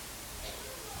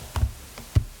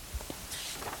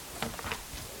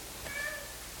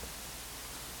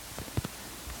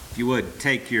you would,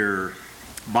 take your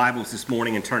Bibles this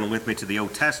morning and turn with me to the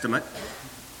Old Testament.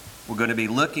 We're going to be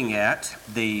looking at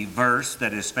the verse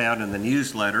that is found in the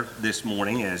newsletter this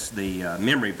morning as the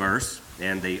memory verse,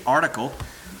 and the article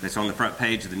that's on the front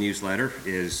page of the newsletter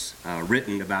is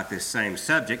written about this same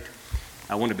subject.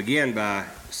 I want to begin by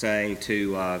saying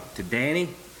to Danny,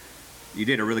 you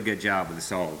did a really good job with the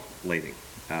song leading.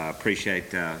 Appreciate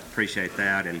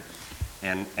that,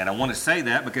 and I want to say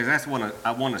that because that's what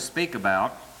I want to speak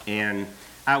about. And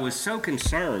I was so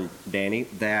concerned, Danny,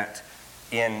 that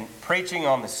in preaching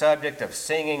on the subject of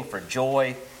singing for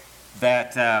joy,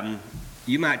 that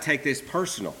you might take this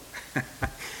personal.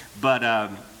 But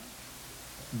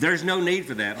there's no need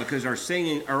for that, because our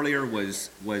singing earlier was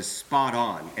spot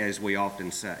on, as we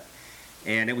often say.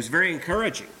 And it was very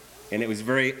encouraging, and it was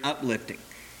very uplifting.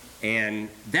 And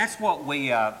that's what we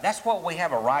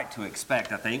have a right to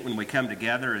expect, I think, when we come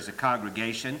together as a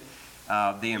congregation.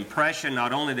 The impression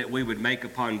not only that we would make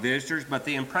upon visitors, but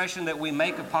the impression that we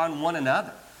make upon one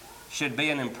another should be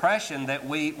an impression that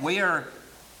we are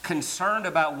concerned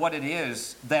about what it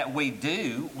is that we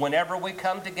do whenever we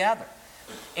come together.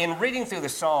 In reading through the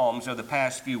Psalms over the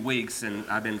past few weeks, and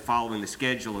I've been following the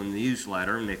schedule in the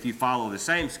newsletter, and if you follow the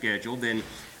same schedule, then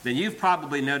you've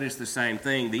probably noticed the same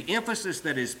thing. The emphasis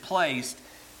that is placed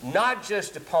not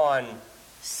just upon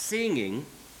singing,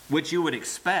 which you would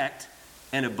expect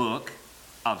in a book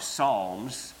of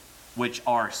Psalms, which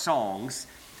are songs,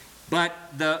 but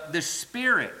the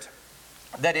spirit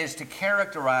that is to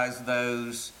characterize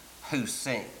those who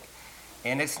sing.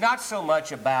 And it's not so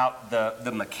much about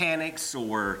the mechanics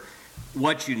or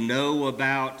what you know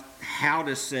about how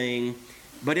to sing,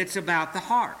 but it's about the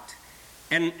heart.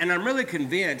 And I'm really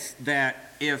convinced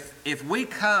that if we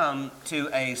come to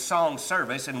a song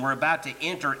service, and we're about to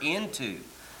enter into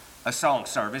a song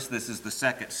service, this is the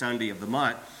second Sunday of the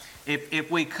month, if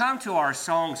we come to our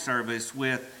song service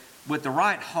with the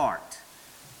right heart,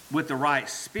 with the right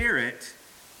spirit,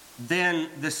 then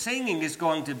the singing is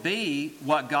going to be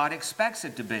what God expects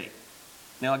it to be.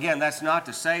 Now again, that's not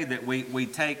to say that we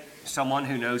take someone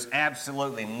who knows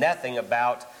absolutely nothing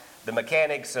about the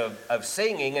mechanics of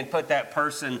singing and put that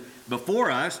person before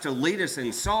us to lead us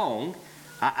in song.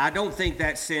 I don't think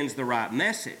that sends the right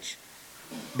message.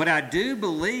 But I do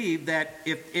believe that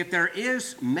if there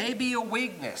is maybe a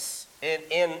weakness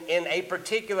in a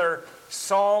particular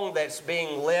song that's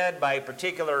being led by a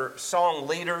particular song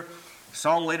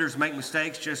leaders make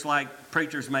mistakes just like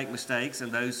preachers make mistakes,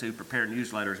 and those who prepare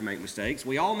newsletters make mistakes.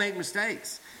 We all make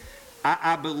mistakes.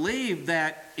 I believe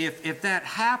that if that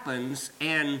happens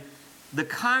and the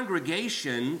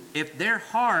congregation, if their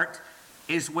heart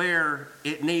is where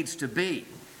it needs to be,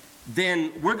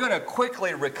 then we're going to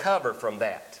quickly recover from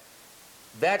that.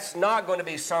 That's not going to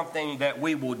be something that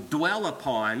we will dwell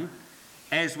upon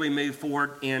as we move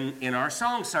forward in our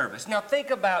song service. Now think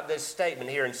about this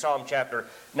statement here in Psalm chapter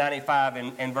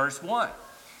 95 and verse 1.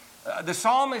 The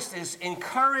psalmist is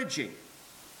encouraging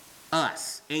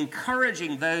us,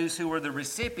 encouraging those who are the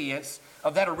recipients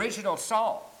of that original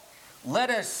psalm.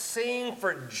 Let us sing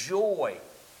for joy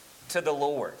to the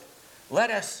Lord.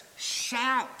 Let us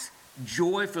shout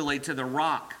joyfully to the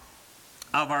rock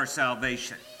of our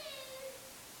salvation.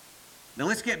 Now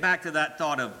let's get back to that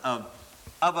thought of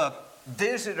a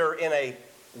visitor in a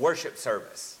worship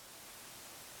service.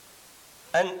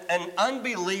 An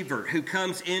unbeliever who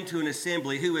comes into an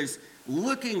assembly, who is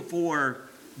looking for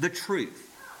the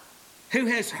truth, who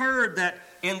has heard that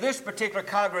in this particular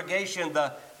congregation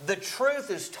the truth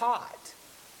is taught,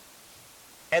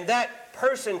 and that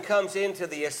person comes into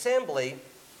the assembly.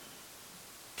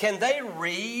 Can they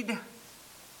read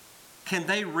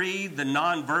the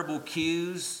nonverbal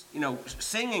cues? You know,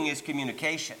 singing is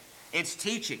communication. It's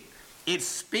teaching. It's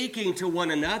speaking to one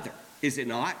another, is it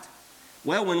not?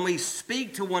 Well, when we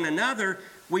speak to one another,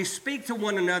 we speak to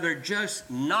one another just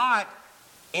not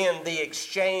in the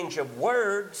exchange of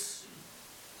words,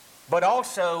 but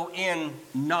also in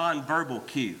nonverbal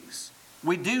cues.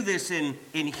 We do this in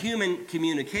human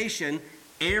communication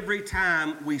every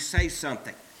time we say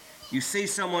something. You see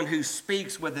someone who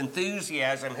speaks with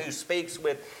enthusiasm, who speaks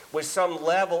with some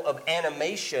level of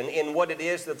animation in what it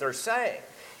is that they're saying.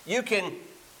 You can,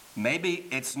 maybe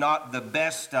it's not the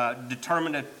best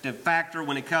determinative factor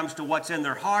when it comes to what's in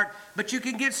their heart, but you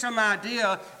can get some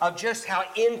idea of just how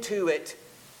into it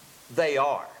they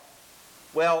are.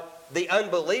 Well, the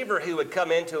unbeliever who would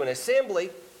come into an assembly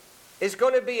is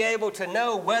going to be able to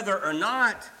know whether or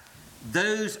not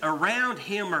those around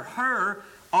him or her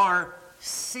are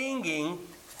singing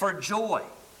for joy.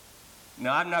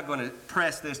 Now, I'm not going to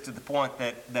press this to the point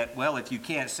that well, if you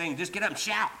can't sing, just get up and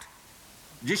shout.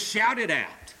 Just shout it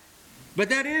out. But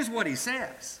that is what he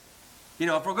says. You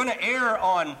know, if we're going to err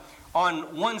on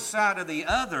one side or the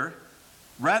other,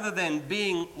 rather than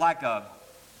being like a,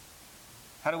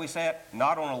 how do we say it,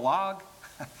 knot on a log,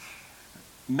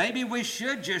 maybe we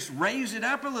should just raise it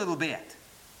up a little bit.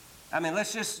 I mean,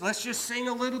 let's just sing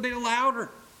a little bit louder.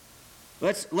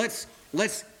 Let's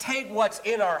take what's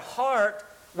in our heart,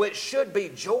 which should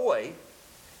be joy,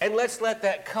 and let's let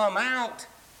that come out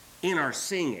in our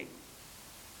singing.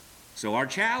 So our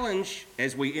challenge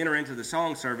as we enter into the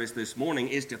song service this morning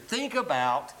is to think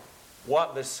about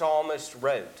what the psalmist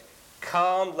wrote.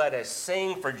 Come, let us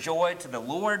sing for joy to the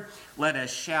Lord. Let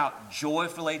us shout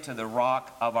joyfully to the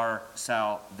rock of our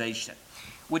salvation.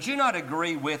 Would you not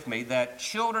agree with me that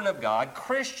children of God,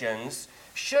 Christians,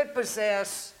 should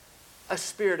possess a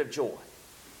spirit of joy?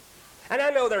 And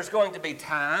I know there's going to be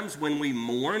times when we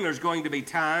mourn. There's going to be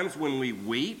times when we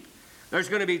weep. There's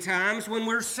going to be times when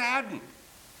we're saddened.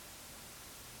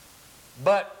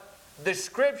 But the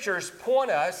Scriptures point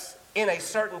us in a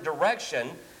certain direction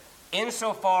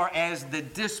insofar as the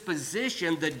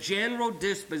disposition, the general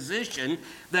disposition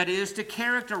that is to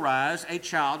characterize a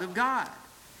child of God.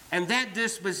 And that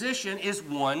disposition is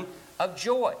one of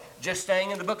joy. Just staying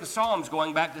in the book of Psalms,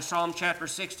 going back to Psalm chapter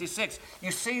 66,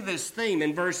 you see this theme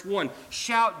in verse 1.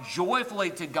 Shout joyfully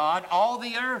to God, all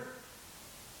the earth.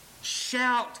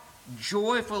 Shout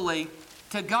joyfully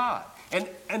to God.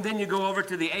 And then you go over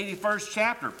to the 81st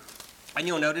chapter, and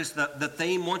you'll notice the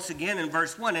theme once again in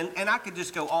verse 1. And I could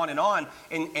just go on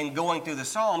and going through the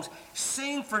Psalms.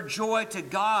 Sing for joy to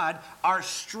God, our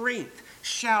strength.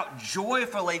 Shout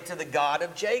joyfully to the God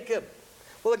of Jacob.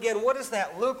 Well, again, what does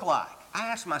that look like? I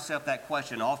ask myself that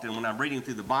question often when I'm reading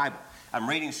through the Bible. I'm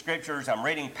reading scriptures, I'm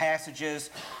reading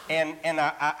passages, and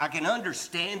I can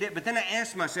understand it, but then I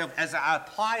ask myself as I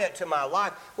apply it to my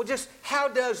life, well, just how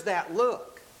does that look?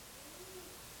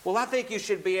 Well, I think you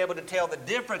should be able to tell the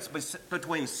difference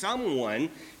between someone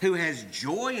who has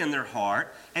joy in their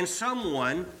heart and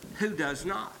someone who does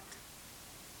not.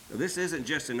 Now, this isn't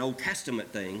just an Old Testament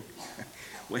thing.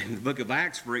 In the book of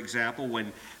Acts, for example,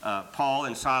 when Paul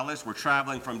and Silas were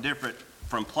traveling from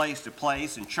place to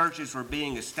place, and churches were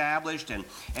being established,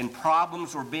 and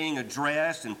problems were being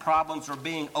addressed, and problems were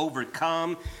being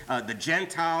overcome. The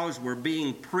Gentiles were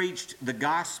being preached the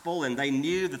gospel, and they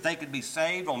knew that they could be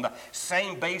saved on the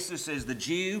same basis as the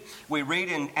Jew. We read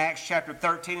in Acts chapter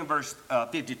 13 and verse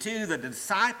 52 that the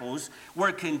disciples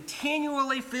were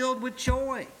continually filled with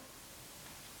joy.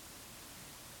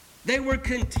 They were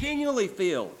continually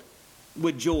filled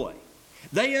with joy.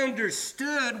 They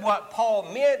understood what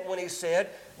Paul meant when he said,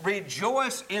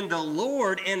 rejoice in the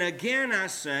Lord, and again I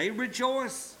say,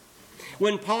 rejoice.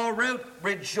 When Paul wrote,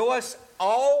 rejoice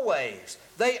always,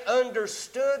 they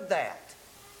understood that.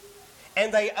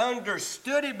 And they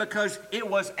understood it because it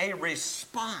was a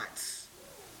response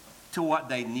to what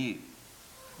they knew.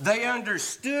 They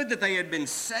understood that they had been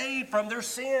saved from their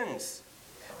sins.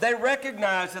 They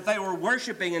recognized that they were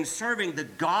worshiping and serving the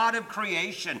God of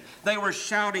creation. They were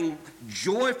shouting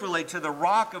joyfully to the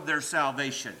rock of their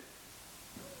salvation.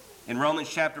 In Romans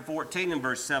chapter 14 and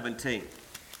verse 17,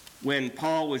 when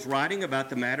Paul was writing about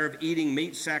the matter of eating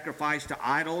meat sacrificed to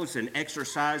idols and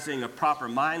exercising a proper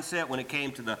mindset when it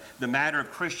came to the matter of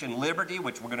Christian liberty,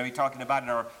 which we're going to be talking about in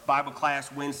our Bible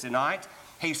class Wednesday night,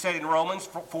 he said in Romans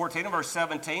 14 and verse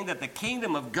 17 that the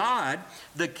kingdom of God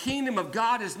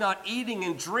is not eating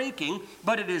and drinking,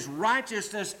 but it is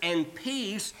righteousness and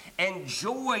peace and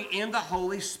joy in the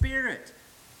Holy Spirit.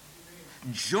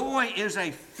 Joy is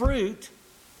a fruit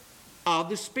of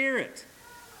the Spirit.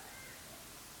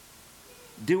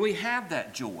 Do we have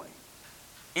that joy?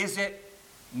 Is it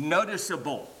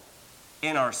noticeable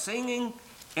in our singing,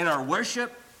 in our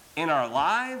worship, in our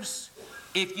lives?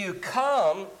 If you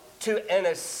come to an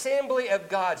assembly of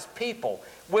God's people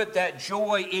with that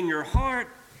joy in your heart,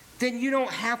 then you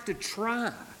don't have to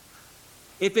try.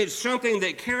 If it's something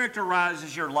that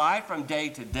characterizes your life from day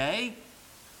to day,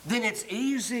 then it's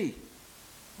easy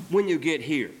when you get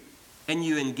here and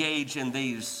you engage in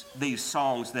these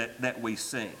songs that we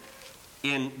sing.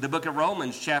 In the book of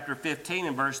Romans, chapter 15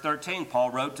 and verse 13, Paul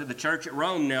wrote to the church at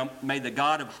Rome, now may the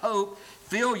God of hope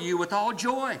fill you with all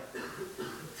joy.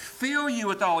 Fill you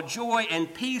with all joy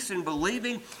and peace in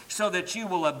believing, so that you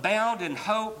will abound in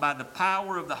hope by the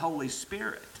power of the Holy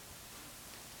Spirit.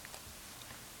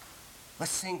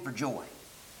 Let's sing for joy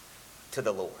to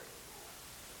the Lord,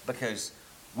 because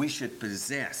we should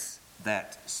possess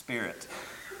that spirit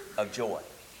of joy.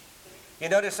 You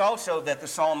notice also that the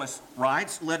psalmist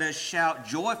writes, let us shout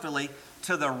joyfully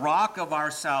to the rock of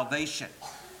our salvation.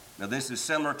 Now, this is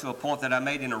similar to a point that I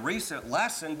made in a recent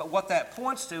lesson, but what that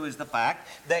points to is the fact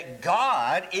that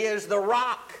God is the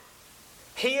rock.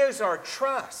 He is our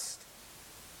trust.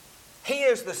 He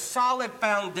is the solid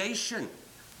foundation.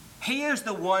 He is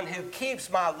the one who keeps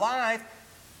my life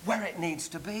where it needs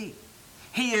to be.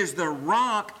 He is the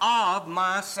rock of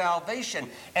my salvation.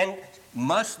 And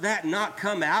must that not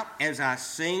come out as I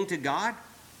sing to God?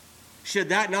 Should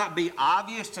that not be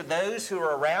obvious to those who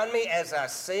are around me as I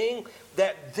sing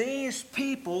that these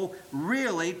people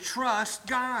really trust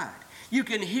God? You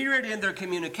can hear it in their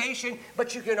communication,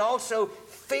 but you can also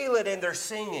feel it in their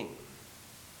singing.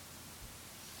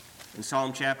 In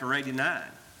Psalm chapter 89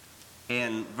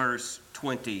 and verse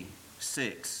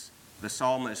 26, the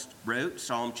psalmist wrote,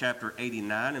 Psalm chapter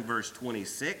 89 and verse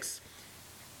 26,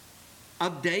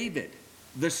 of David,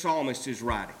 the psalmist is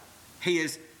writing.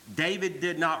 David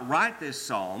did not write this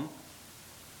psalm.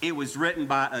 It was written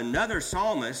by another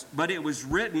psalmist, but it was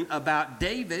written about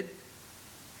David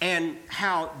and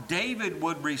how David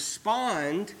would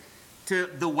respond to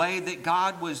the way that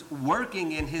God was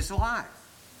working in his life.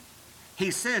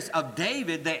 He says of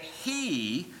David that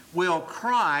he will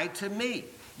cry to me,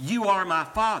 "You are my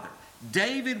Father."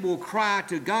 David will cry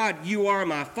to God, "You are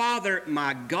my Father,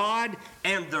 my God,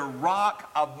 and the rock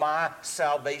of my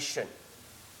salvation."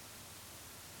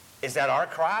 Is that our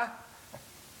cry?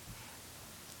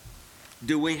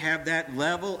 Do we have that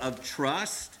level of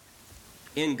trust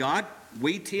in God?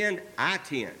 I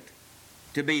tend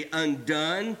to be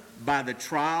undone by the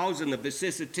trials and the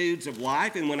vicissitudes of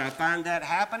life. And when I find that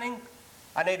happening,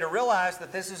 I need to realize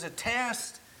that this is a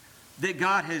test that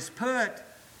God has put,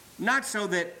 not so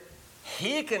that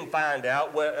He can find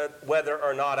out whether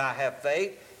or not I have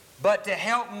faith, but to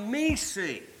help me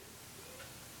see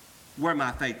where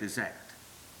my faith is at.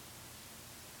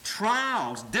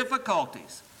 Trials,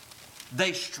 difficulties,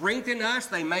 they strengthen us,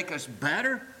 they make us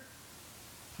better,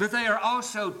 but they are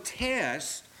also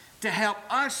tests to help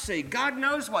us see. God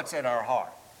knows what's in our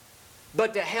heart,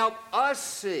 but to help us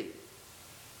see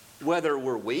whether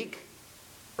we're weak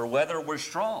or whether we're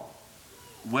strong,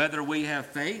 whether we have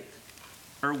faith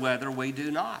or whether we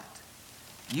do not.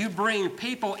 You bring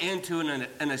people into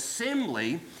an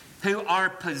assembly who are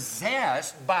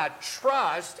possessed by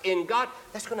trust in God,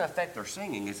 that's going to affect their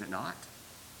singing, is it not?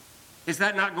 Is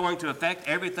that not going to affect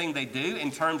everything they do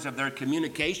in terms of their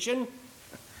communication?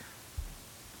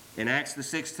 In Acts the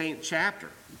 16th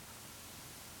chapter,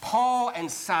 Paul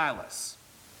and Silas,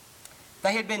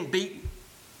 they had been beaten.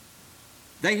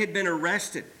 They had been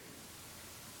arrested.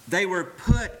 They were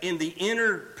put in the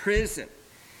inner prison,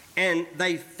 and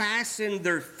they fastened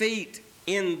their feet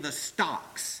in the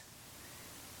stocks.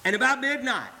 And about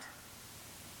midnight,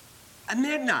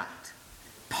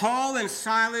 Paul and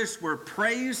Silas were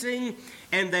praising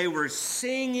and they were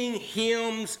singing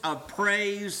hymns of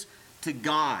praise to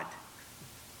God.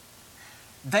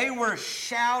 They were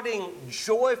shouting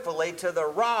joyfully to the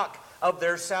rock of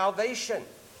their salvation.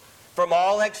 From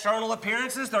all external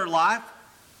appearances, their life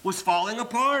was falling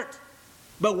apart.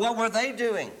 But what were they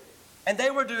doing? And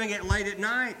they were doing it late at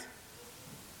night.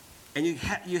 And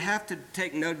you have to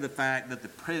take note of the fact that the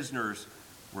prisoners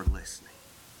were listening.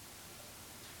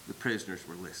 The prisoners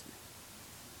were listening.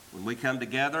 When we come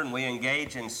together and we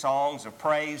engage in songs of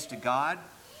praise to God,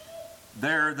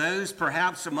 there are those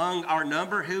perhaps among our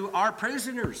number who are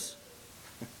prisoners.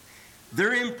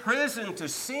 They're imprisoned to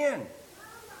sin.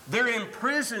 They're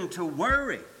imprisoned to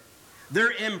worry.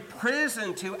 They're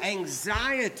imprisoned to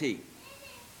anxiety.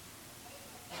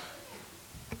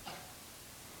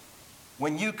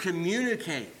 When you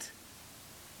communicate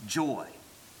joy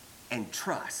and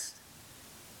trust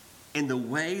in the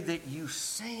way that you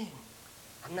sing,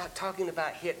 I'm not talking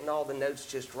about hitting all the notes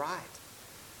just right.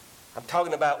 I'm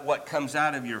talking about what comes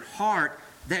out of your heart,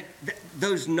 that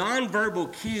those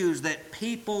nonverbal cues that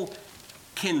people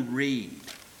can read,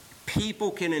 people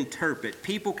can interpret,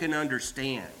 people can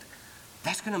understand.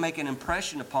 That's going to make an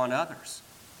impression upon others.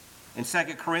 In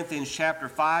 2 Corinthians chapter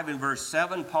 5 and verse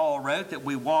 7, Paul wrote that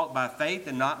we walk by faith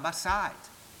and not by sight.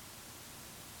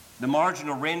 The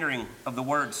marginal rendering of the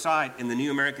word sight in the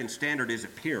New American Standard is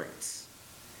appearance.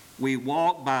 We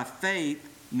walk by faith,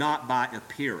 not by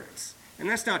appearance. And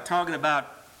that's not talking about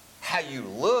how you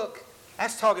look.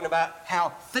 That's talking about how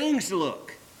things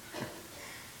look.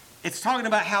 It's talking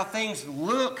about how things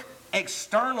look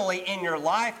externally in your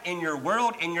life, in your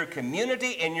world, in your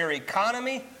community, in your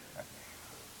economy.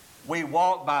 We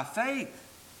walk by faith.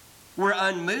 We're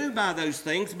unmoved by those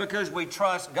things because we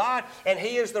trust God, and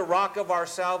He is the rock of our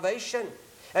salvation.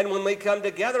 And when we come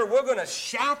together, we're going to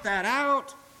shout that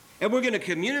out, and we're going to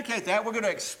communicate that. We're going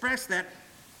to express that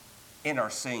in our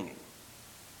singing.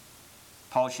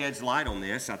 Paul sheds light on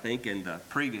this, I think, in the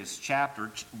previous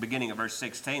chapter, beginning of verse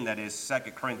 16, that is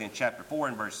 2 Corinthians chapter 4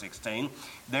 and verse 16.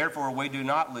 Therefore, we do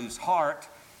not lose heart,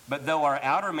 But though our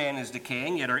outer man is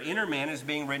decaying, yet our inner man is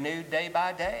being renewed day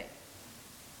by day.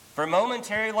 For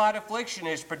momentary light affliction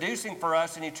is producing for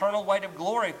us an eternal weight of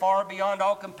glory far beyond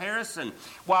all comparison,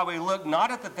 while we look not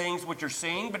at the things which are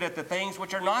seen, but at the things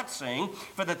which are not seen.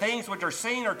 For the things which are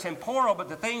seen are temporal, but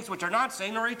the things which are not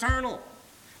seen are eternal.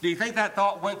 Do you think that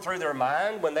thought went through their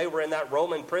mind when they were in that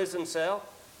Roman prison cell?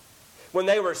 When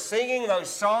they were singing those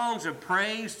songs of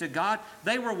praise to God,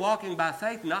 they were walking by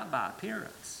faith, not by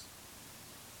appearance.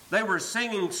 They were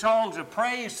singing songs of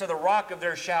praise to the rock of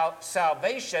their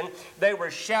salvation. They were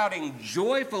shouting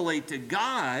joyfully to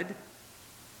God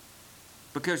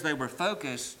because they were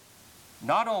focused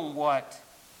not on what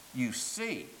you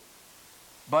see,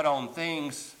 but on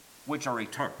things which are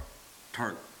eternal.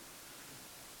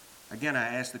 Again, I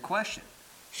ask the question,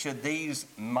 should these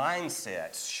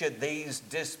mindsets, should these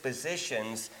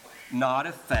dispositions not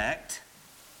affect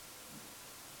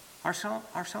our song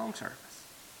service,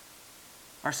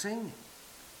 our singing?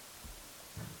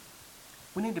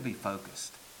 We need to be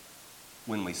focused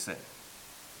when we sing.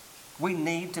 We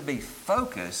need to be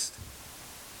focused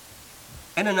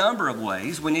in a number of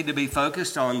ways. We need to be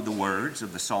focused on the words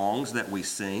of the songs that we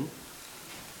sing.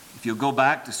 If you'll go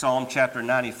back to Psalm chapter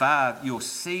 95, you'll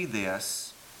see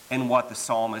this in what the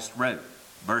psalmist wrote.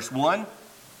 Verse 1,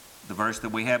 the verse that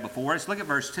we have before us, look at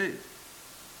verse 2.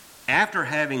 After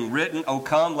having written, O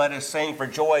come, let us sing for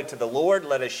joy to the Lord,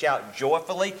 let us shout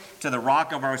joyfully to the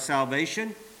rock of our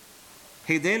salvation.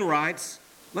 He then writes,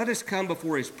 let us come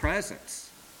before his presence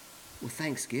with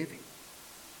thanksgiving.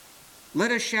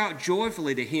 Let us shout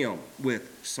joyfully to him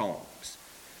with songs.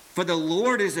 For the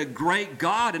Lord is a great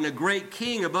God and a great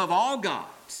King above all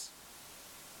gods,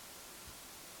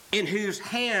 in whose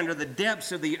hand are the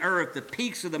depths of the earth, the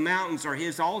peaks of the mountains are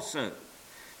his also.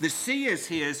 The sea is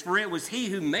his, for it was he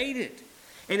who made it,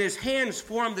 and his hands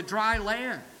formed the dry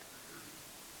land.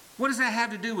 What does that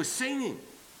have to do with singing?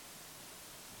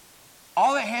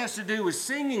 All it has to do with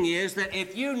singing is that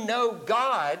if you know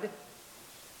God,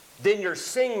 then your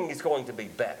singing is going to be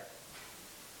better.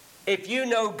 If you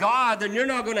know God, then you're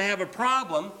not going to have a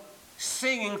problem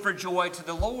singing for joy to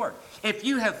the Lord. If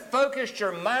you have focused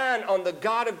your mind on the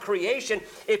God of creation,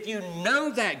 if you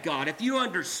know that God, if you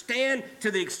understand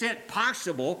to the extent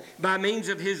possible by means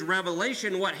of his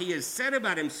revelation what he has said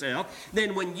about himself,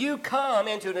 then when you come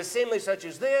into an assembly such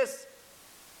as this,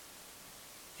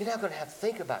 you're not going to have to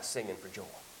think about singing for joy.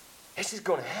 It's just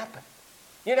going to happen.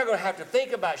 You're not going to have to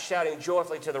think about shouting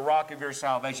joyfully to the rock of your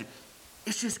salvation.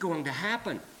 It's just going to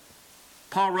happen.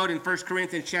 Paul wrote in 1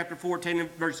 Corinthians chapter 14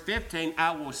 and verse 15,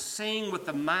 I will sing with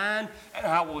the mind and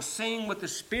I will sing with the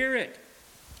spirit.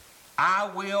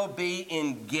 I will be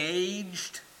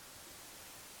engaged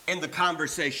in the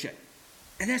conversation.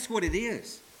 And that's what it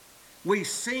is. We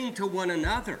sing to one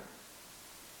another.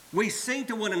 We sing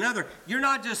to one another. You're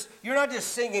not just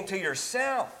singing to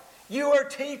yourself. You are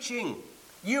teaching.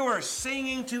 You are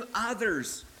singing to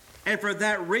others. And for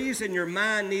that reason, your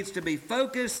mind needs to be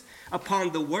focused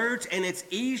upon the words, and it's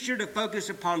easier to focus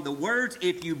upon the words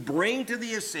if you bring to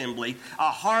the assembly a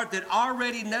heart that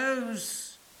already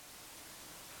knows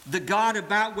the God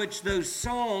about which those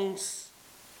songs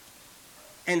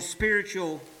and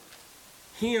spiritual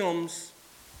hymns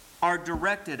are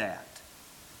directed at.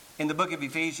 In the book of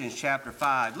Ephesians chapter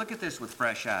 5, look at this with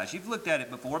fresh eyes. You've looked at it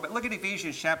before, but look at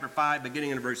Ephesians chapter 5, beginning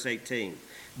in verse 18.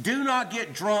 Do not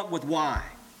get drunk with wine,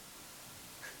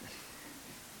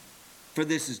 for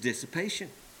this is dissipation,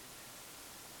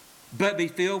 but be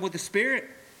filled with the Spirit.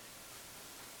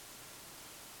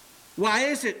 Why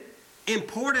is it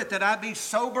important that I be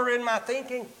sober in my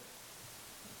thinking?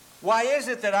 Why is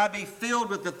it that I be filled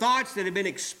with the thoughts that have been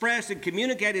expressed and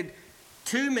communicated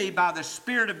to me by the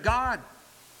Spirit of God?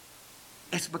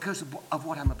 It's because of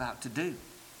what I'm about to do.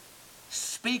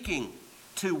 Speaking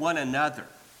to one another.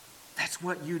 That's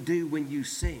what you do when you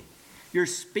sing. You're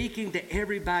speaking to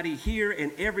everybody here,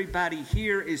 and everybody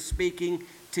here is speaking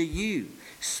to you.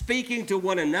 Speaking to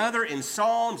one another in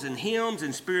psalms and hymns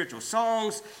and spiritual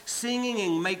songs, singing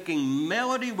and making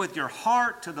melody with your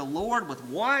heart to the Lord. With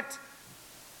what?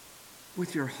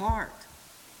 With your heart.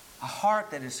 A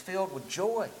heart that is filled with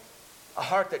joy. A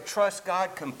heart that trusts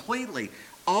God completely.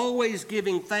 Always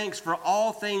giving thanks for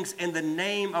all things in the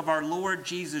name of our Lord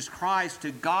Jesus Christ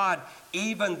to God,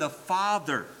 even the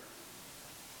Father.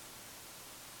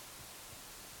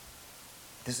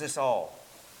 Does this all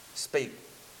speak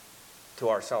to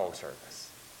our song service?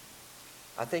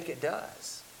 I think it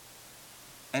does.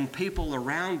 And people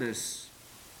around us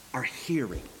are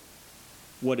hearing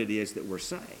what it is that we're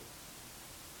saying.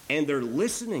 And they're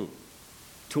listening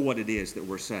to what it is that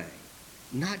we're saying.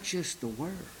 Not just the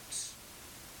words,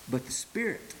 but the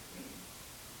Spirit.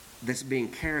 that's being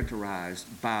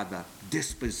characterized by the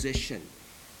disposition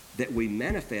that we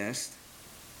manifest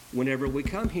whenever we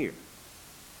come here?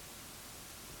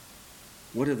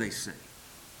 What do they see?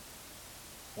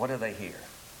 What do they hear?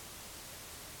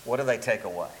 What do they take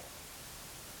away?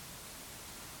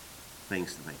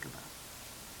 Things to think about.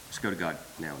 Let's go to God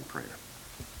now in prayer.